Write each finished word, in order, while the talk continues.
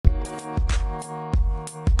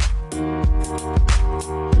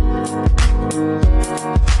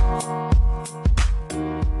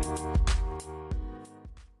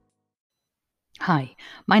Hi,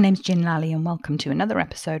 my name's Gin Lally and welcome to another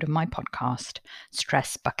episode of my podcast,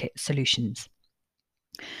 Stress Bucket Solutions.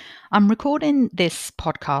 I'm recording this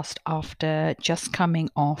podcast after just coming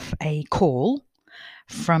off a call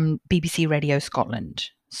from BBC Radio Scotland.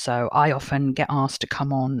 So I often get asked to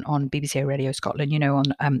come on BBC Radio Scotland,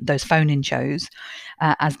 on those phone-in shows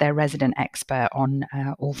as their resident expert on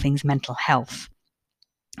all things mental health.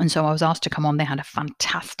 And so I was asked to come on. They had a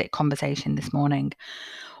fantastic conversation this morning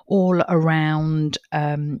all around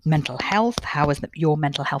mental health. How has your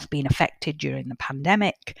mental health been affected during the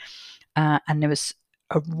pandemic? And there was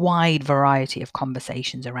a wide variety of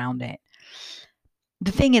conversations around it.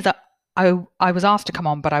 The thing is that I was asked to come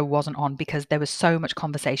on, but I wasn't on because there was so much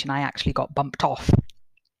conversation. I actually got bumped off.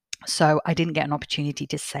 So I didn't get an opportunity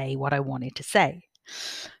to say what I wanted to say.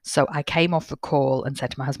 So I came off the call and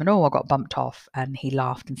said to my husband, I got bumped off. And he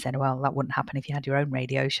laughed and said, well, that wouldn't happen if you had your own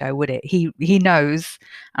radio show, would it? He knows.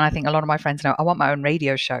 And I think a lot of my friends know, I want my own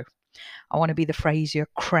radio show. I want to be the Frasier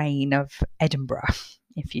Crane of Edinburgh.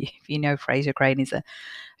 If you know, Frasier Crane is a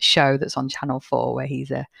show that's on Channel 4 where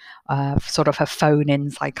he's a sort of a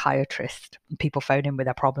phone-in psychiatrist. People phone in with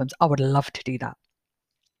their problems. I would love to do that.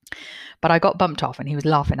 But I got bumped off and he was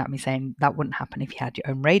laughing at me saying that wouldn't happen if you had your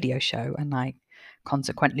own radio show. And I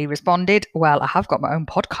consequently responded, well, I have got my own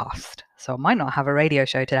podcast. So I might not have a radio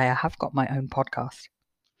show today. I have got my own podcast.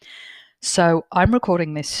 So I'm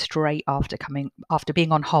recording this straight after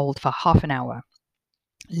being on hold for half an hour,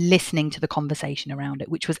 listening to the conversation around it,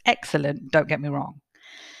 which was excellent. Don't get me wrong.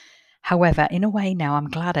 However, in a way now, I'm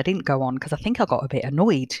glad I didn't go on because I think I got a bit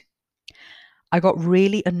annoyed. I got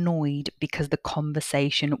really annoyed because the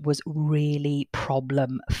conversation was really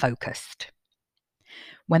problem focused.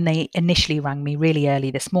 When they initially rang me really early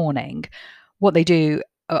this morning, what they do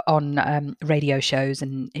on radio shows,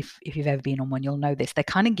 and if you've ever been on one, you'll know this, they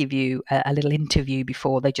kind of give you a little interview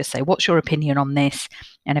before. They just say, what's your opinion on this?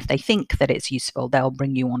 And if they think that it's useful, they'll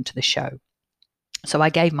bring you onto the show. So I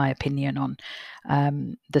gave my opinion on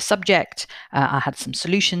the subject. I had some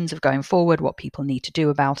solutions of going forward, what people need to do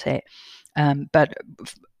about it. But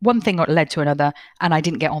one thing led to another, and I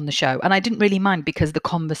didn't get on the show. And I didn't really mind because the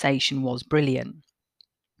conversation was brilliant.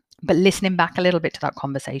 But listening back a little bit to that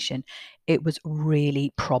conversation, it was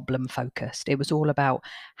really problem focused. It was all about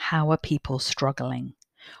how are people struggling?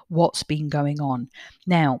 What's been going on?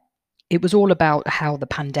 Now, it was all about how the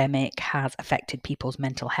pandemic has affected people's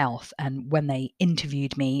mental health. And when they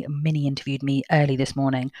mini interviewed me early this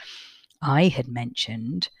morning, I had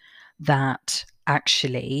mentioned that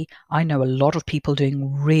actually I know a lot of people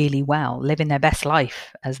doing really well, living their best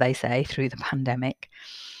life, as they say, through the pandemic.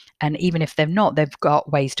 And even if they've not, they've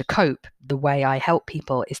got ways to cope. The way I help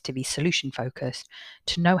people is to be solution focused,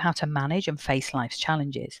 to know how to manage and face life's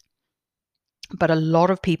challenges. But a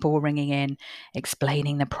lot of people were ringing in,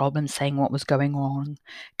 explaining the problems, saying what was going on,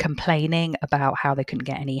 complaining about how they couldn't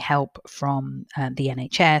get any help from the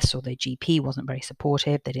NHS or their GP wasn't very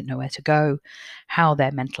supportive. They didn't know where to go, how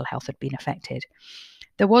their mental health had been affected.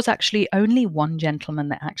 There was actually only one gentleman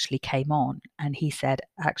that actually came on, and he said,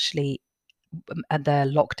 actually,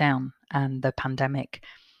 the lockdown and the pandemic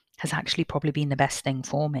has actually probably been the best thing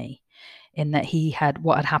for me, in that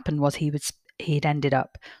what had happened was he'd ended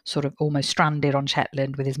up sort of almost stranded on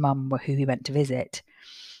Shetland with his mum, who he went to visit,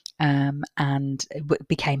 and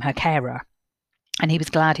became her carer. And he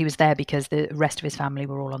was glad he was there because the rest of his family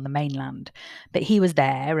were all on the mainland. But he was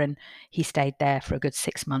there and he stayed there for a good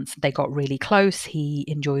 6 months. They got really close. He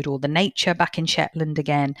enjoyed all the nature back in Shetland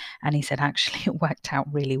again. And he said, actually, it worked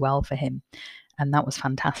out really well for him. And that was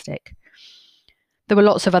fantastic. There were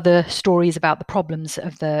lots of other stories about the problems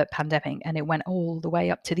of the pandemic, and it went all the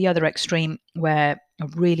way up to the other extreme, where a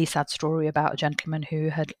really sad story about a gentleman who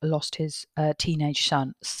had lost his teenage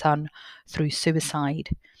son through suicide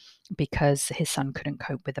because his son couldn't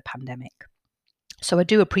cope with the pandemic. So I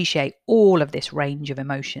do appreciate all of this range of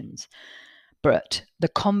emotions, but the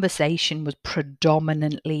conversation was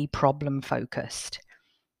predominantly problem focused,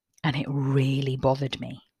 and it really bothered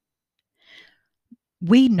me.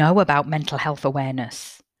 We know about mental health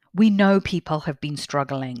awareness. We know people have been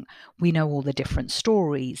struggling. We know all the different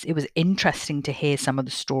stories. It was interesting to hear some of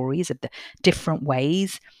the stories of the different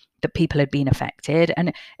ways that people had been affected.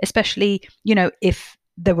 And especially, if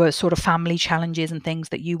there were sort of family challenges and things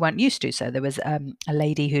that you weren't used to. So there was a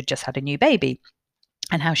lady who'd just had a new baby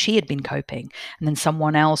and how she had been coping. And then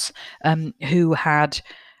someone else who had,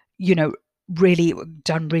 really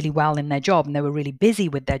done really well in their job, and they were really busy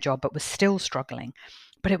with their job, but was still struggling.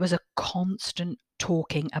 But it was a constant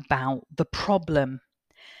talking about the problem.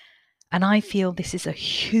 And I feel this is a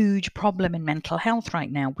huge problem in mental health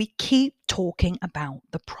right now. We keep talking about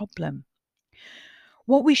the problem.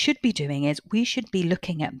 What we should be doing is we should be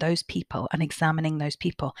looking at those people and examining those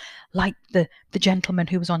people, like the gentleman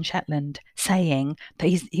who was on Shetland saying that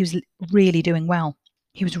he was really doing well.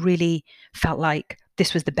 He was really felt like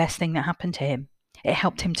this was the best thing that happened to him. It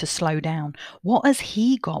helped him to slow down. What has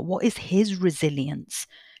he got? What is his resilience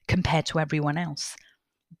compared to everyone else?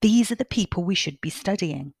 These are the people we should be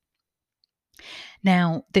studying.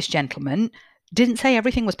 Now, this gentleman didn't say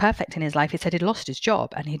everything was perfect in his life. He said he'd lost his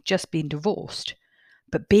job and he'd just been divorced.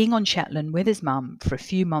 But being on Shetland with his mum for a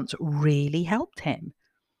few months really helped him.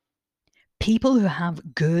 People who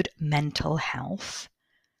have good mental health,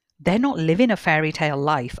 they're not living a fairy tale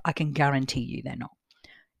life. I can guarantee you they're not.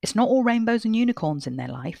 It's not all rainbows and unicorns in their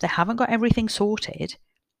life. They haven't got everything sorted.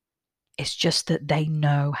 It's just that they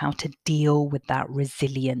know how to deal with that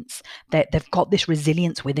resilience. They've got this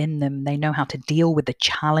resilience within them. They know how to deal with the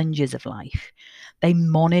challenges of life. They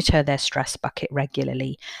monitor their stress bucket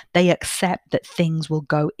regularly. They accept that things will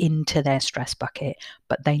go into their stress bucket,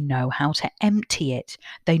 but they know how to empty it.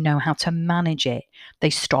 They know how to manage it. They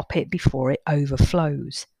stop it before it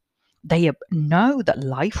overflows. They know that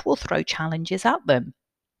life will throw challenges at them.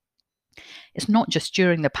 It's not just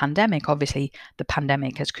during the pandemic. Obviously, the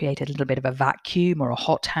pandemic has created a little bit of a vacuum or a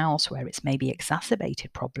hothouse where it's maybe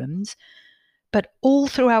exacerbated problems. But all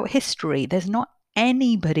throughout history, there's not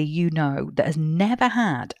anybody you know that has never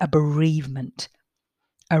had a bereavement,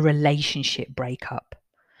 a relationship breakup,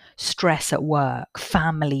 stress at work,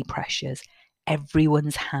 family pressures.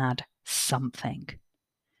 Everyone's had something.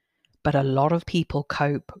 But a lot of people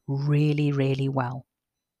cope really, really well.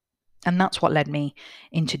 And that's what led me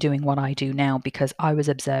into doing what I do now, because I was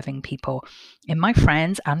observing people in my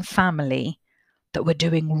friends and family that were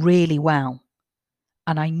doing really well.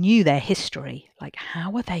 And I knew their history. Like,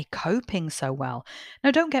 how are they coping so well? Now,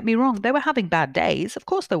 don't get me wrong, they were having bad days. Of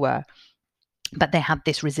course they were. But they had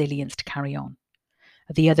this resilience to carry on.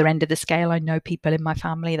 At the other end of the scale, I know people in my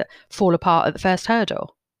family that fall apart at the first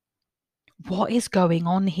hurdle. What is going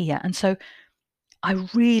on here? And so I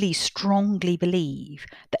really strongly believe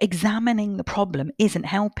that examining the problem isn't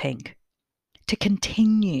helping. To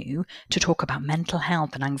continue to talk about mental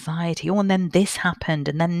health and anxiety, oh, and then this happened,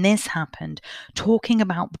 and then this happened, talking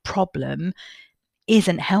about the problem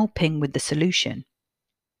isn't helping with the solution.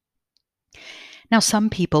 Now, some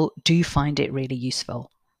people do find it really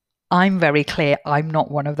useful. I'm very clear I'm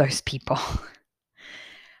not one of those people.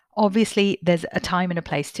 Obviously, there's a time and a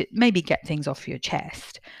place to maybe get things off your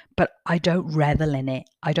chest, but I don't revel in it.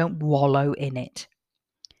 I don't wallow in it.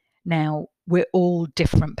 Now, we're all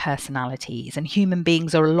different personalities, and human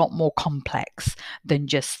beings are a lot more complex than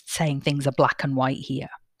just saying things are black and white here.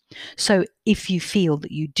 So if you feel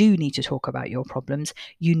that you do need to talk about your problems,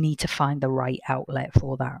 you need to find the right outlet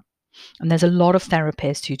for that. And there's a lot of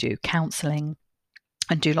therapists who do counseling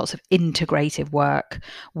and do lots of integrative work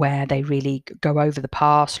where they really go over the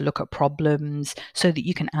past, look at problems so that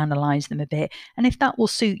you can analyze them a bit. And if that will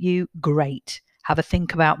suit you, great. Have a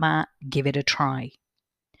think about that, give it a try.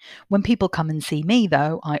 When people come and see me,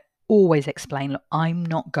 though, I always explain, look, I'm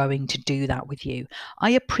not going to do that with you. I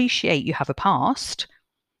appreciate you have a past.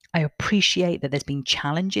 I appreciate that there's been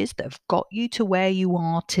challenges that have got you to where you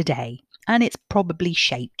are today, and it's probably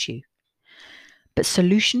shaped you. But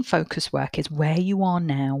solution focused work is where you are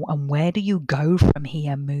now and where do you go from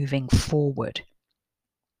here moving forward.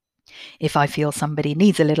 If I feel somebody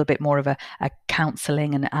needs a little bit more of a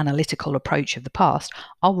counselling and analytical approach of the past,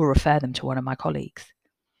 I will refer them to one of my colleagues.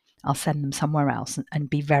 I'll send them somewhere else and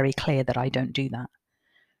be very clear that I don't do that.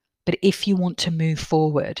 But if you want to move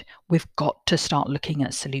forward, we've got to start looking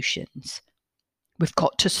at solutions. We've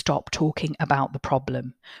got to stop talking about the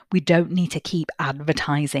problem. We don't need to keep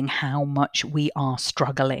advertising how much we are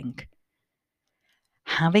struggling.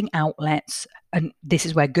 Having outlets, and this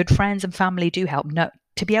is where good friends and family do help,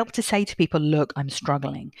 to be able to say to people, look, I'm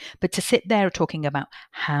struggling, but to sit there talking about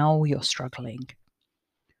how you're struggling,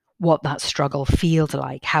 what that struggle feels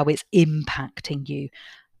like, how it's impacting you,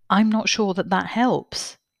 I'm not sure that that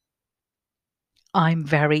helps. I'm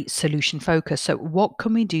very solution focused. So what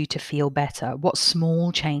can we do to feel better? What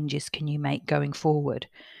small changes can you make going forward?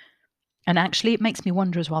 And actually, it makes me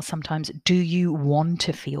wonder as well sometimes, do you want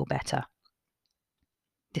to feel better?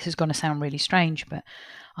 This is going to sound really strange, but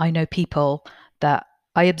I know people that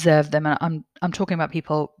I observe them, and I'm talking about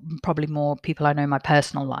people, probably more people I know in my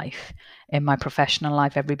personal life. In my professional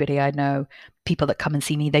life, everybody I know, people that come and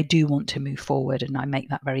see me, they do want to move forward, and I make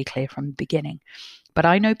that very clear from the beginning. But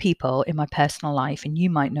I know people in my personal life, and you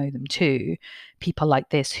might know them too, people like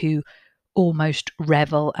this who almost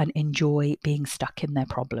revel and enjoy being stuck in their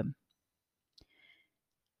problem.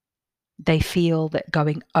 They feel that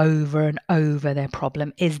going over and over their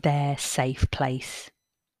problem is their safe place.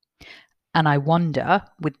 And I wonder,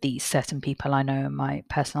 with these certain people I know in my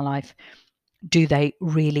personal life, do they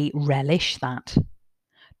really relish that?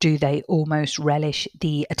 Do they almost relish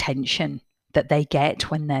the attention that they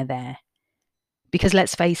get when they're there? Because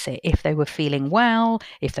let's face it, if they were feeling well,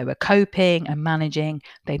 if they were coping and managing,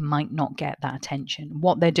 they might not get that attention.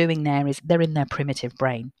 What they're doing there is they're in their primitive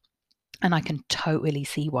brain. And I can totally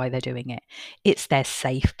see why they're doing it. It's their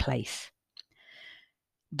safe place.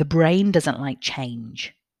 The brain doesn't like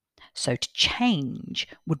change. So to change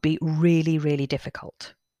would be really, really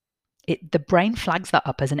difficult. The brain flags that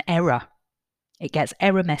up as an error. It gets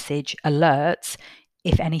error message alerts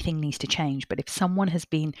if anything needs to change. But if someone has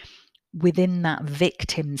been within that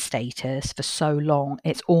victim status for so long,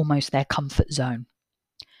 it's almost their comfort zone.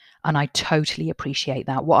 And I totally appreciate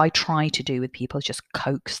that. What I try to do with people is just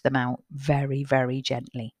coax them out very, very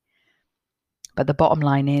gently. But the bottom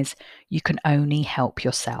line is you can only help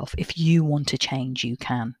yourself. If you want to change, you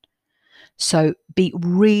can. So be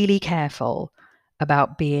really careful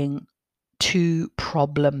about being too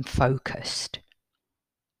problem focused.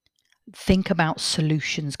 Think about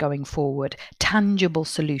solutions going forward, tangible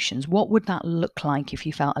solutions. What would that look like if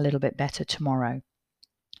you felt a little bit better tomorrow?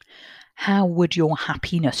 How would your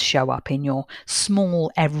happiness show up in your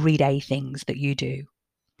small everyday things that you do?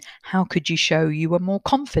 How could you show you were more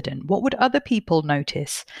confident? What would other people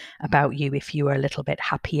notice about you if you were a little bit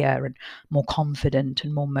happier and more confident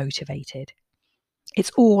and more motivated?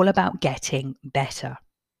 It's all about getting better.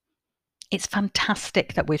 It's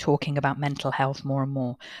fantastic that we're talking about mental health more and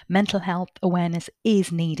more. Mental health awareness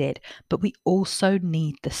is needed, but we also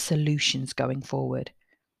need the solutions going forward.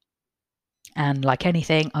 And like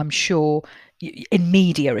anything, I'm sure in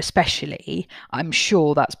media especially, I'm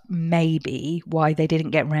sure that's maybe why they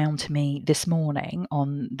didn't get round to me this morning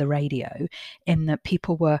on the radio, in that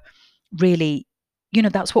people were really,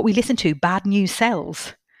 that's what we listen to. Bad news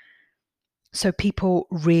sells. So people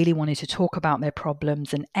really wanted to talk about their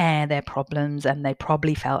problems and air their problems, and they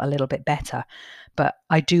probably felt a little bit better. But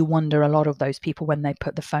I do wonder, a lot of those people, when they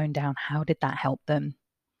put the phone down, how did that help them?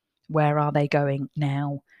 Where are they going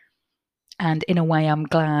now? And in a way, I'm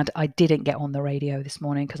glad I didn't get on the radio this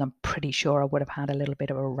morning, because I'm pretty sure I would have had a little bit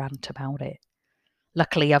of a rant about it.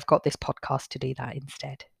 Luckily, I've got this podcast to do that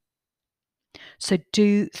instead. So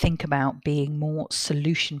do think about being more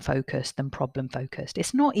solution focused than problem focused.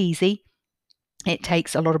 It's not easy. It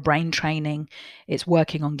takes a lot of brain training. It's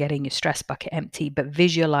working on getting your stress bucket empty, but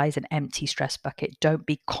visualize an empty stress bucket. Don't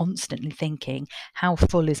be constantly thinking, how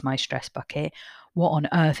full is my stress bucket? What on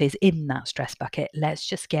earth is in that stress bucket? Let's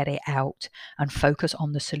just get it out and focus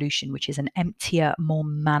on the solution, which is an emptier, more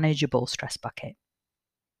manageable stress bucket.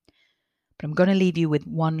 But I'm going to leave you with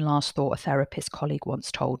one last thought a therapist colleague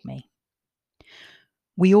once told me.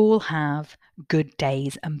 We all have good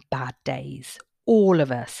days and bad days. All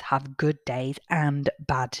of us have good days and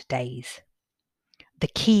bad days. The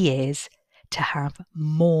key is to have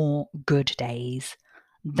more good days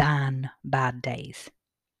than bad days.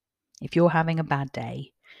 If you're having a bad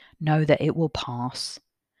day, know that it will pass,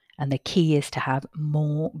 and the key is to have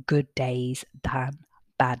more good days than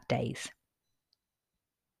bad days.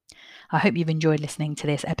 I hope you've enjoyed listening to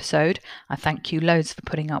this episode. I thank you loads for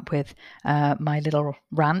putting up with my little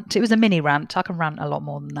rant. It was a mini rant. I can rant a lot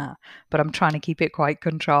more than that, but I'm trying to keep it quite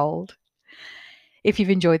controlled. If you've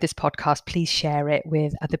enjoyed this podcast, please share it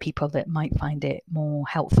with other people that might find it more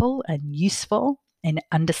helpful and useful in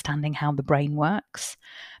understanding how the brain works.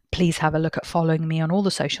 Please have a look at following me on all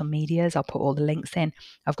the social medias. I'll put all the links in.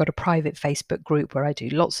 I've got a private Facebook group where I do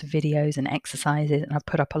lots of videos and exercises, and I've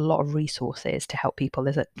put up a lot of resources to help people.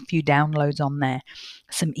 There's a few downloads on there,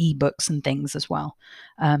 some ebooks and things as well.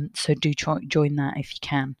 So do join that if you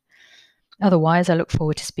can. Otherwise, I look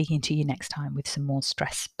forward to speaking to you next time with some more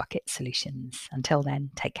stress bucket solutions. Until then,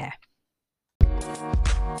 take care.